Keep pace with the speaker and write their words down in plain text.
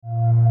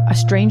a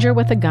stranger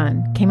with a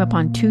gun came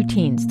upon two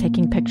teens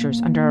taking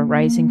pictures under a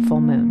rising full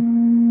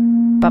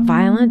moon. But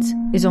violence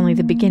is only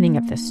the beginning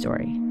of this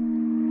story.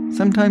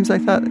 Sometimes I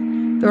thought,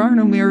 there are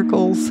no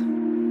miracles.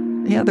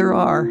 Yeah, there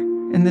are,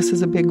 and this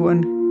is a big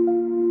one.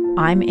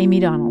 I'm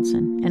Amy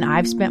Donaldson, and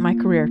I've spent my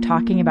career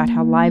talking about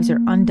how lives are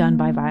undone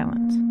by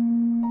violence.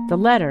 The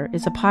Letter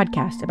is a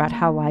podcast about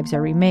how lives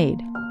are remade.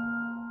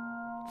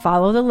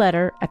 Follow The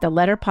Letter at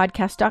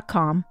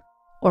theletterpodcast.com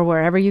or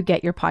wherever you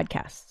get your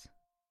podcasts.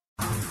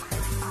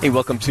 Hey,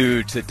 welcome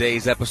to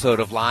today's episode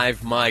of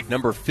Live Mike,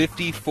 number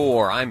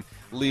 54. I'm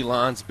Lee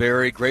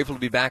Lonsberry, grateful to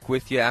be back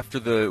with you after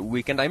the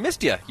weekend. I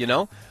missed you, you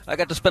know. I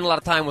got to spend a lot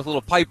of time with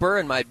little Piper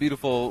and my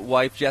beautiful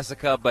wife,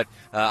 Jessica, but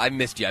I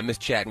missed you. I missed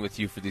chatting with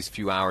you for these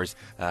few hours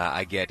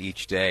I get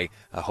each day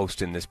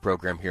hosting this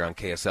program here on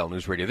KSL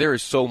News Radio. There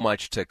is so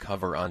much to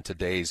cover on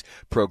today's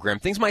program.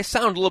 Things might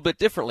sound a little bit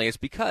differently. It's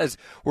because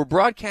we're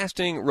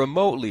broadcasting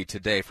remotely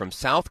today from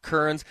South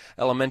Kearns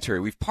Elementary.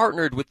 We've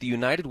partnered with the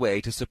United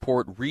Way to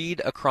support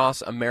Read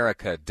Across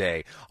America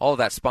Day. All of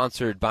that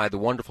sponsored by the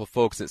wonderful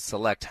folks at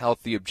Select Health.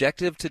 The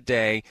objective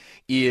today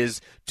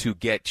is to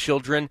get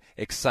children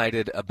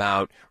excited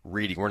about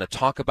reading. We're going to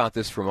talk about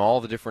this from all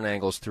the different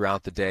angles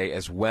throughout the day,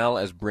 as well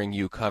as bring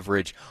you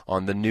coverage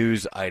on the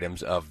news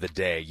items of the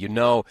day. You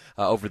know,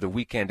 over the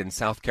weekend in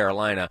South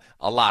Carolina,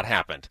 a lot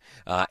happened.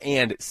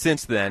 And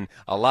since then,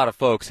 a lot of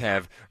folks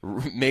have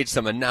made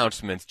some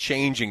announcements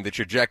changing the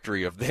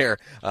trajectory of their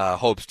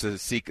hopes to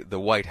seek the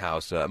White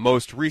House.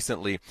 Most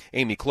recently,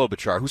 Amy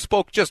Klobuchar, who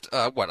spoke just,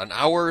 an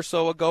hour or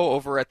so ago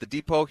over at the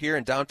Depot here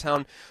in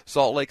downtown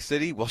Salt Lake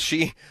City. Well,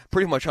 she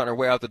pretty much on her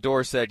way out the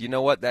door said, you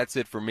know what, that's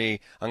it for me.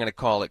 I'm going to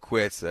call it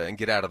quits and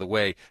get out of the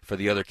way for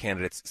the other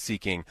candidates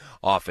seeking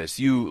office.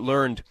 You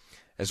learned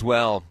as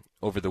well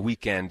over the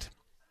weekend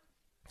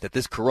that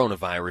this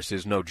coronavirus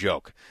is no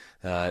joke.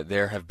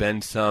 There have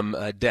been some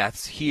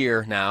deaths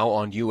here now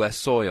on U.S.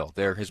 soil.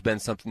 There has been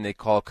something they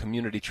call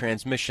community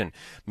transmission,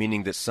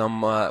 meaning that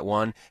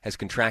someone has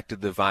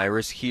contracted the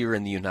virus here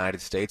in the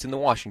United States, in the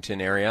Washington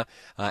area,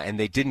 and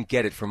they didn't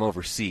get it from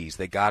overseas.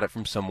 They got it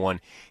from someone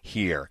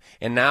here.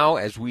 And now,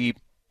 as we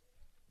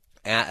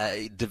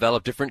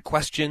develop different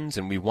questions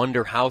and we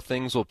wonder how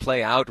things will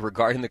play out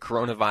regarding the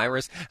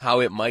coronavirus,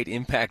 how it might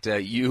impact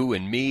you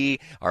and me,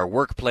 our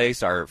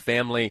workplace, our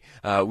family,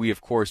 we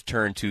of course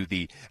turn to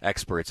the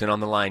experts. And on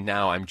the line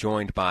now, I'm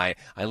joined by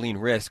Eileen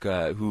Risk,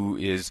 who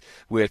is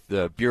with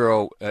the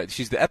Bureau.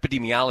 She's the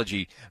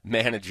epidemiology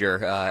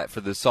manager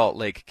for the Salt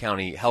Lake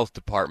County Health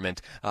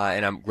Department,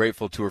 and I'm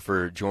grateful to her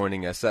for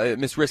joining us.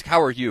 Ms. Risk,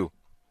 how are you?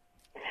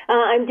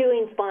 I'm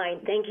doing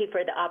fine. Thank you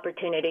for the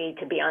opportunity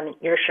to be on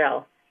your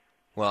show.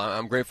 Well,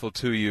 I'm grateful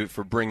to you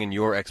for bringing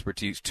your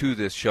expertise to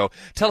this show.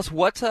 Tell us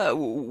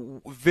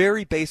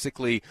very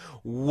basically,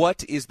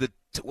 what's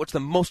the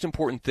most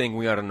important thing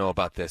we ought to know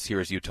about this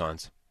here as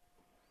Utahns?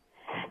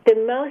 The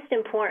most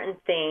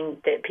important thing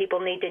that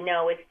people need to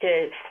know is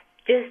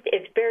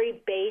it's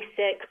very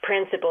basic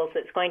principles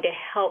that's going to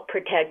help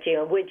protect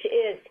you, which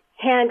is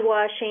hand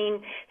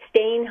washing,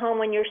 staying home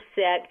when you're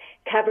sick,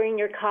 covering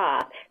your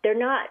cough. They're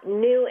not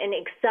new and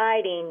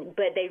exciting,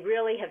 but they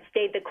really have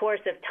stayed the course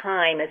of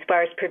time as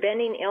far as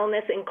preventing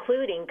illness,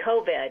 including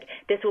COVID.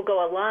 This will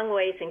go a long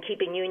ways in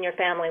keeping you and your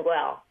family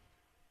well.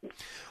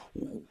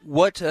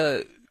 What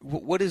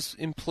is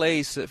in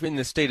place in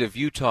the state of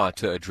Utah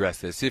to address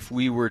this? If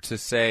we were to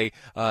say,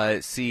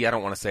 I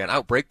don't want to say an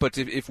outbreak, but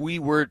if we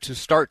were to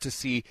start to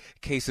see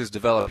cases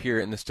develop here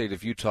in the state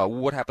of Utah,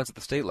 what happens at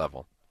the state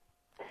level?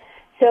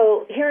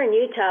 So here in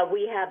Utah,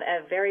 we have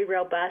a very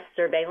robust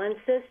surveillance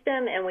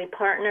system, and we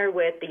partner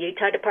with the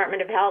Utah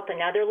Department of Health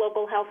and other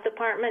local health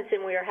departments,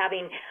 and we are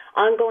having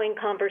ongoing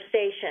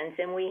conversations,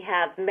 and we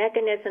have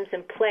mechanisms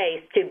in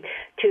place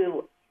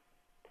to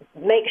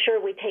make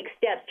sure we take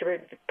steps to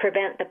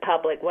prevent the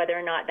public, whether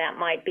or not that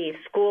might be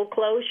school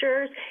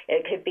closures,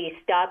 it could be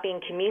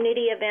stopping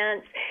community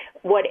events,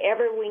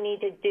 whatever we need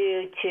to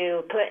do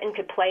to put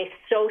into place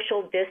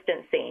social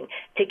distancing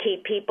to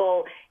keep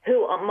people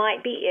who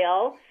might be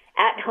ill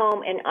at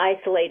home and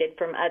isolated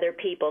from other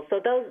people. So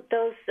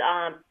those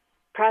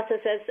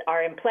processes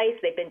are in place.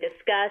 They've been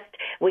discussed.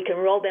 We can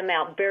roll them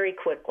out very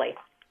quickly.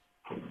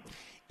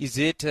 Is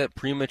it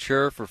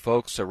premature for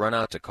folks to run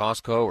out to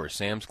Costco or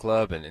Sam's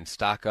Club and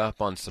stock up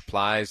on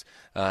supplies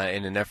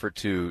in an effort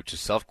to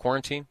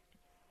self-quarantine?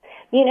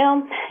 You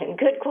know,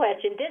 good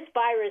question. This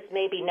virus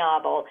may be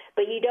novel,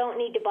 but you don't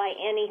need to buy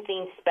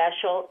anything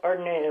special or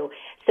new.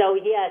 So,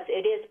 yes,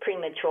 it is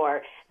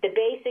premature. The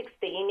basics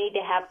that you need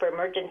to have for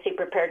emergency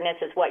preparedness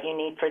is what you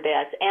need for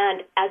this.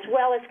 And as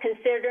well as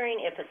considering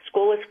if a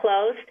school is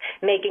closed,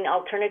 making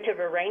alternative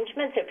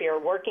arrangements if you're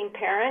a working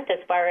parent as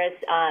far as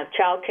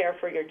child care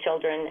for your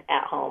children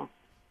at home.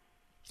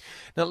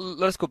 Now,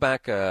 let's go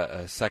back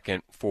a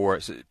second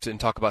and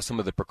talk about some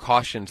of the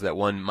precautions that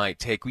one might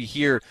take. We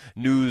hear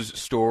news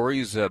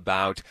stories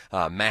about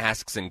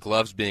masks and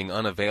gloves being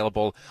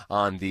unavailable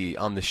on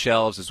the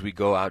shelves as we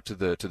go out to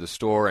the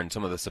store, and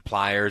some of the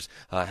suppliers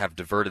have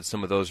diverted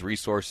some of those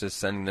resources,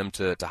 sending them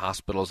to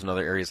hospitals and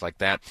other areas like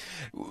that.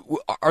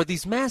 Are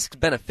these masks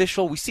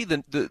beneficial? We see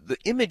the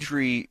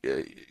imagery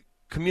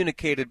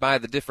communicated by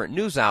the different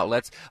news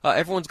outlets.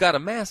 Everyone's got a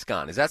mask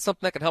on. Is that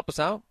something that can help us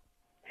out?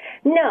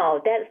 No,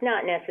 that's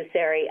not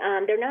necessary.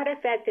 They're not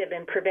effective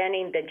in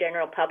preventing the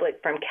general public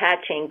from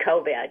catching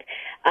COVID.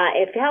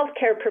 If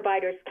healthcare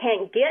providers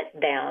can't get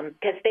them,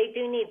 because they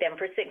do need them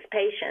for six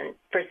patients,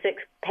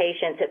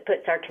 it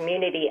puts our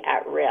community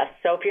at risk.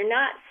 So if you're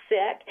not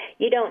sick,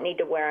 you don't need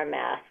to wear a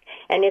mask.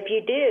 And if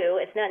you do,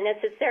 it's not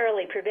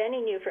necessarily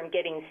preventing you from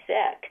getting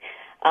sick.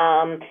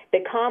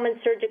 The common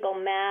surgical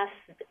masks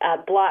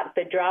block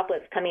the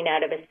droplets coming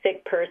out of a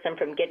sick person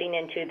from getting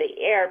into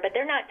the air, but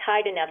they're not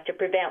tight enough to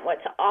prevent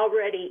what's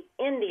already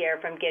in the air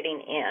from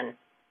getting in.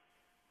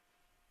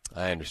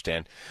 I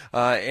understand.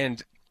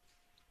 And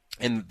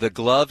the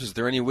gloves, is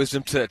there any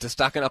wisdom to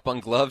stocking up on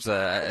gloves?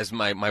 As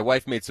my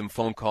wife made some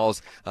phone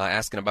calls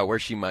asking about where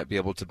she might be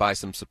able to buy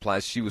some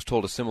supplies, she was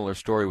told a similar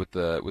story with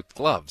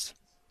gloves.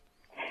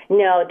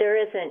 No, there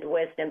isn't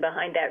wisdom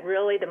behind that.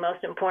 Really, the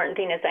most important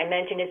thing, as I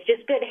mentioned, is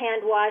just good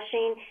hand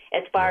washing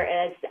as far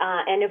as,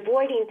 and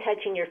avoiding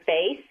touching your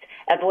face,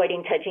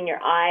 avoiding touching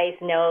your eyes,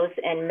 nose,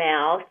 and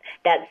mouth.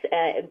 That's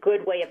a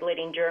good way of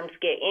letting germs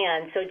get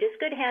in. So just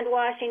good hand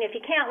washing. If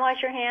you can't wash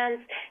your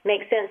hands, it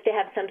makes sense to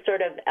have some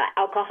sort of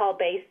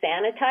alcohol-based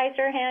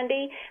sanitizer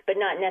handy, but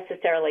not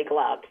necessarily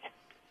gloves.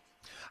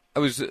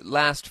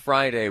 Last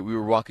Friday, we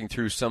were walking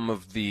through some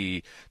of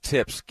the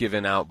tips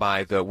given out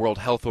by the World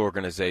Health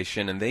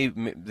Organization, and they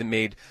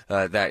made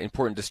that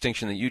important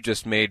distinction that you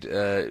just made,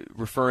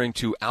 referring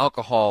to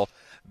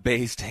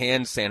alcohol-based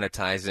hand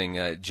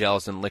sanitizing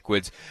gels and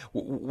liquids.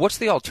 What's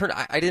the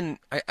alternative?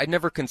 I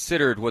never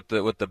considered what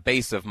the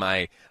base of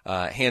my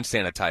hand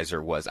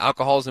sanitizer was.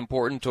 Alcohol is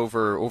important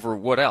over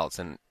what else,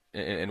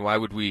 and why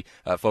would we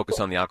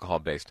focus on the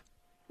alcohol-based?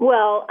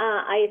 Well,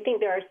 I think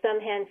there are some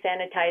hand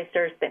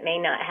sanitizers that may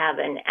not have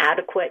an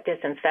adequate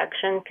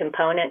disinfection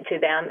component to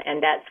them,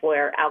 and that's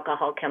where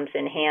alcohol comes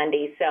in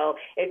handy. So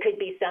it could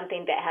be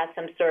something that has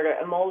some sort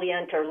of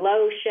emollient or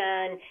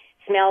lotion,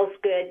 smells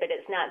good, but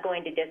it's not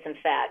going to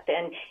disinfect.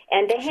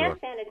 And the hand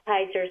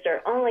sanitizers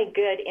are only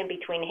good in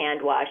between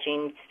hand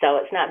washing, so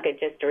it's not good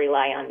just to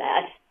rely on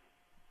that.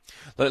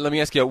 Let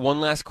me ask you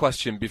one last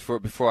question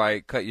before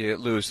I cut you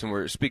loose. And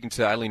we're speaking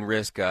to Eileen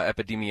Risk,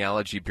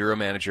 Epidemiology Bureau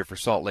Manager for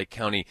Salt Lake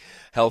County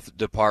Health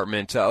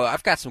Department.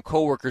 I've got some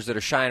coworkers that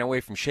are shying away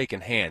from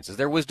shaking hands. Is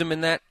there wisdom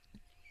in that?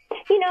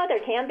 You know, there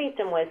can be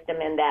some wisdom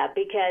in that,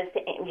 because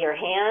your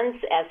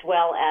hands, as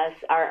well as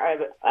are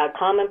a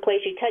common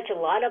place. You touch a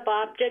lot of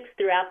objects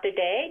throughout the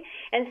day,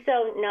 and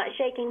so not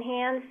shaking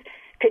hands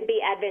could be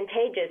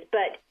advantageous.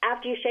 But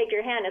after you shake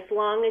your hand, as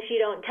long as you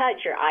don't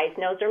touch your eyes,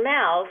 nose, or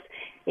mouth,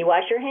 you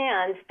wash your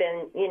hands,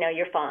 then,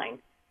 you're fine.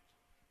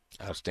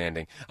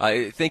 Outstanding.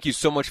 Thank you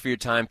so much for your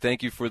time.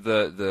 Thank you for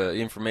the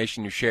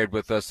information you shared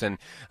with us. And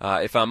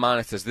if I'm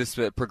honest, as this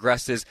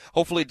progresses,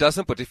 hopefully it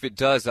doesn't, but if it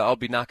does, I'll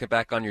be knocking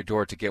back on your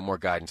door to get more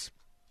guidance.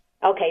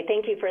 Okay,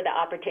 thank you for the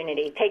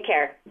opportunity. Take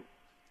care.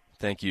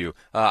 Thank you.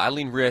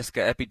 Eileen Risk,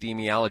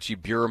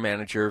 Epidemiology Bureau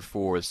Manager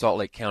for the Salt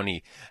Lake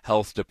County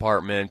Health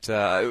Department.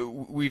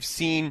 We've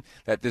seen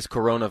that this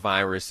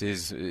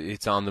coronavirus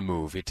it's on the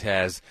move. It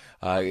has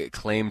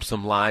claimed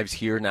some lives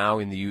here now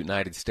in the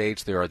United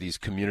States. There are these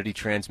community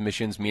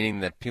transmissions, meaning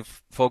that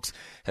folks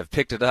have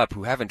picked it up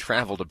who haven't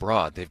traveled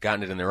abroad. They've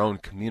gotten it in their own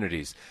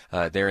communities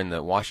there in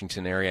the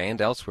Washington area and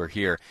elsewhere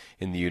here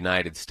in the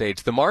United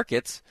States. The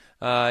markets,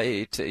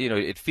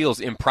 it feels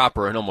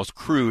improper and almost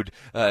crude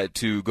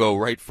to go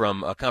right from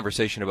a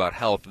conversation about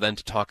health then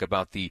to talk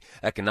about the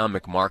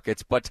economic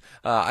markets, but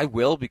I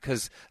will,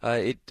 because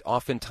it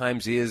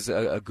oftentimes is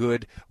a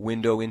good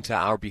window into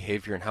our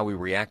behavior and how we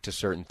react to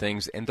certain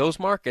things, and those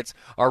markets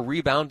are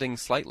rebounding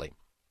slightly.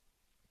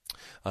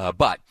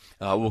 But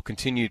we'll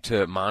continue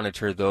to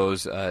monitor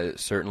those,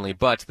 certainly.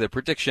 But the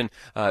prediction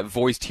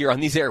voiced here on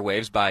these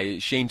airwaves by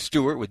Shane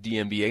Stewart with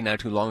DMBA not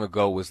too long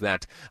ago was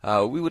that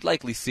we would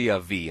likely see a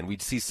V, and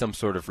we'd see some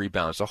sort of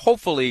rebound. So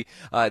hopefully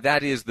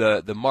that is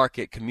the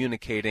market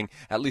communicating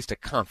at least a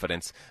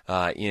confidence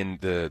in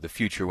the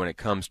future when it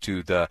comes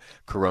to the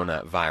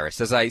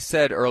coronavirus. As I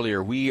said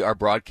earlier, we are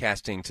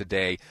broadcasting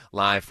today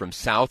live from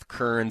South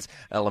Kearns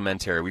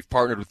Elementary. We've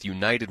partnered with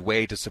United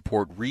Way to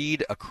support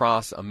Read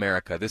Across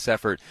America. This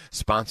effort,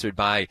 sponsored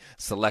by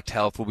Select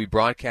Health, will be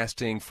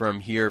broadcasting from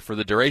here for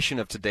the duration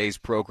of today's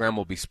program.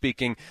 We'll be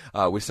speaking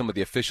with some of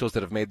the officials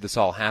that have made this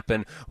all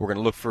happen. We're going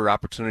to look for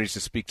opportunities to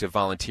speak to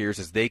volunteers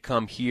as they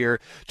come here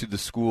to the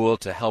school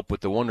to help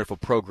with the wonderful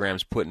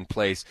programs put in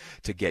place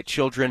to get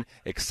children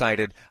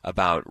excited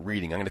about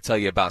reading. I'm going to tell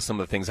you about some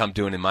of the things I'm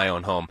doing in my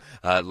own home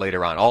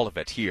later on, all of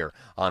it here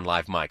on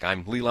Live Mike.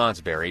 I'm Lee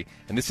Lonsberry,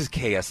 and this is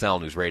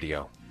KSL News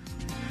Radio.